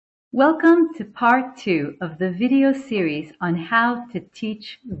Welcome to part 2 of the video series on how to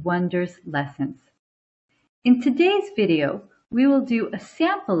teach Wonders lessons. In today's video, we will do a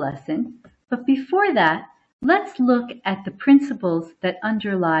sample lesson, but before that, let's look at the principles that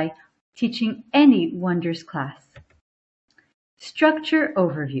underlie teaching any Wonders class. Structure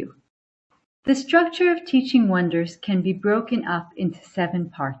overview. The structure of teaching Wonders can be broken up into 7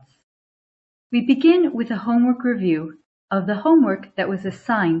 parts. We begin with a homework review of the homework that was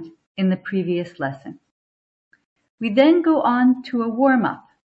assigned in the previous lesson. We then go on to a warm-up.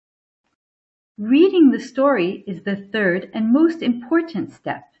 Reading the story is the third and most important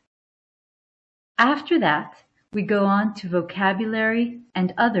step. After that, we go on to vocabulary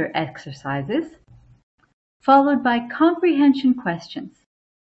and other exercises, followed by comprehension questions.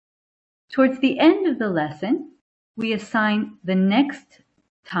 Towards the end of the lesson, we assign the next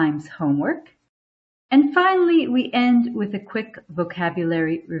time's homework, and finally, we end with a quick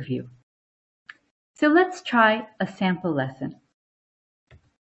vocabulary review. So let's try a sample lesson.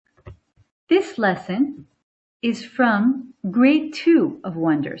 This lesson is from grade 2 of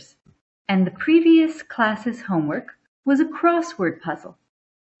Wonders, and the previous class's homework was a crossword puzzle.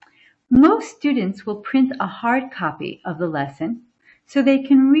 Most students will print a hard copy of the lesson so they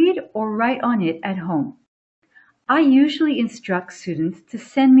can read or write on it at home. I usually instruct students to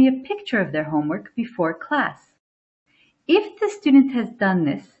send me a picture of their homework before class. If the student has done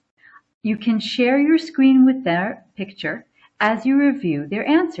this, you can share your screen with their picture as you review their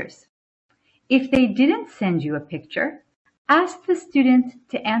answers. If they didn't send you a picture, ask the student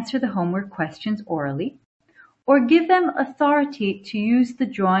to answer the homework questions orally, or give them authority to use the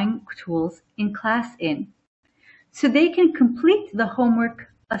drawing tools in Class In, so they can complete the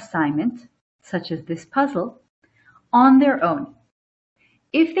homework assignment, such as this puzzle, on their own.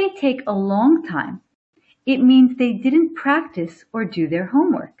 If they take a long time, it means they didn't practice or do their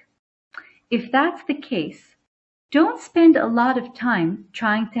homework. If that's the case, don't spend a lot of time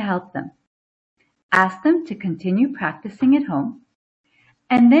trying to help them. Ask them to continue practicing at home,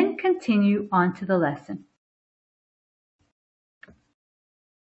 and then continue on to the lesson.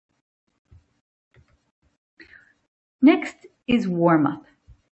 Next is warm-up.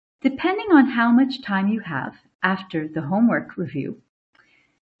 Depending on how much time you have after the homework review,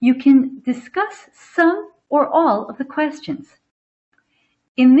 you can discuss some or all of the questions.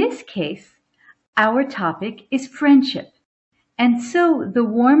 In this case, our topic is friendship, and so the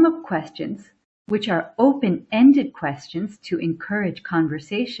warm-up questions, which are open-ended questions to encourage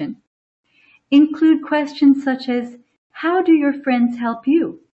conversation, include questions such as, how do your friends help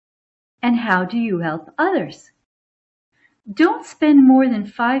you? And how do you help others? Don't spend more than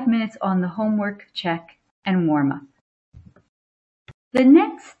 5 minutes on the homework check and warm-up. The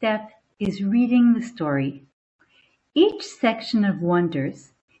next step is reading the story. Each section of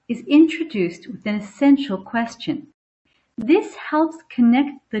Wonders is introduced with an essential question. This helps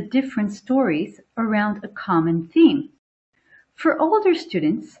connect the different stories around a common theme. For older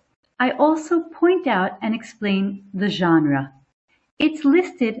students, I also point out and explain the genre. It's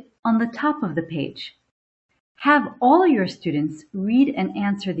listed on the top of the page. Have all your students read and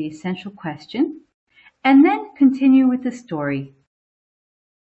answer the essential question, and then continue with the story.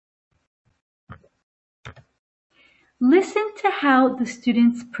 Listen to how the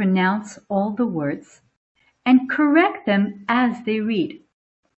students pronounce all the words and correct them as they read.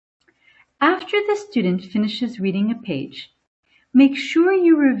 After the student finishes reading a page, make sure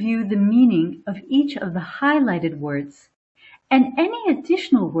you review the meaning of each of the highlighted words and any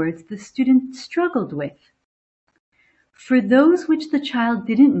additional words the student struggled with. For those which the child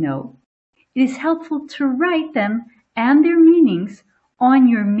didn't know, it is helpful to write them and their meanings on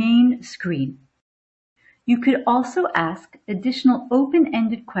your main screen. You could also ask additional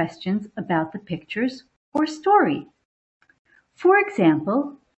open-ended questions about the pictures or story. For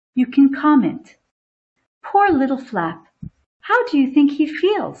example, you can comment, "Poor little Flap, how do you think he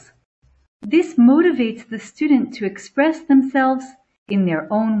feels?" This motivates the student to express themselves in their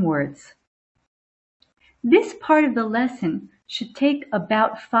own words. This part of the lesson should take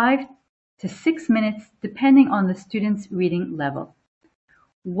about 5 to 6 minutes depending on the student's reading level.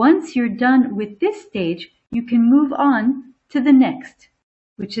 Once you're done with this stage, you can move on to the next,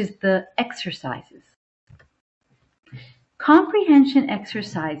 which is the exercises. Comprehension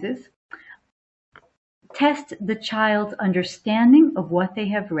exercises test the child's understanding of what they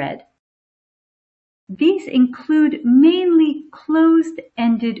have read. These include mainly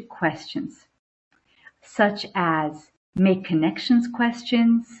closed-ended questions, such as make connections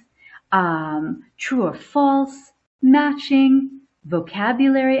questions, true or false, matching,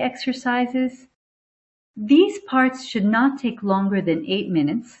 vocabulary exercises. These parts should not take longer than 8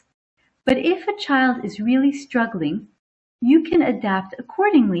 minutes But if a child is really struggling, you can adapt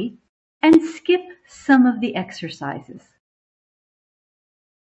accordingly and skip some of the exercises.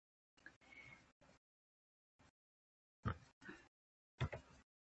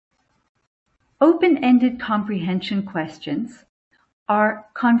 Open-ended comprehension questions are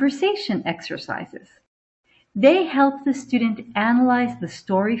conversation exercises. They help the student analyze the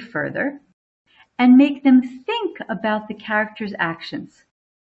story further and make them think about the character's actions.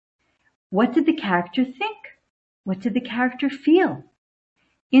 What did the character think? What did the character feel?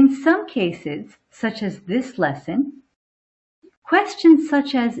 In some cases, such as this lesson, questions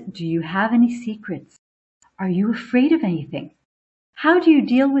such as, do you have any secrets? Are you afraid of anything? How do you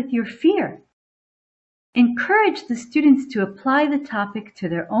deal with your fear? Encourage the students to apply the topic to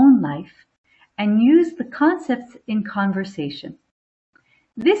their own life and use the concepts in conversation.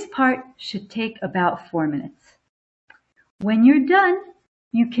 This part should take about 4 minutes. When you're done,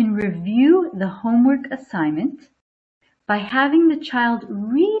 you can review the homework assignment by having the child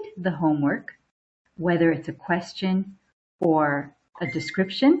read the homework, whether it's a question or a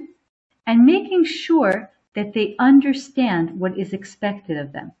description, and making sure that they understand what is expected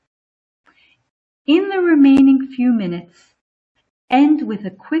of them. In the remaining few minutes, end with a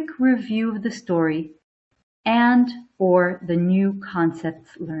quick review of the story and/or the new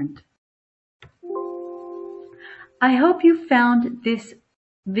concepts learned. I hope you found this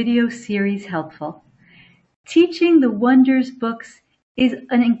video series helpful. Teaching the Wonders books is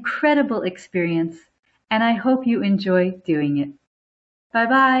an incredible experience, and I hope you enjoy doing it.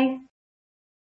 Bye-bye.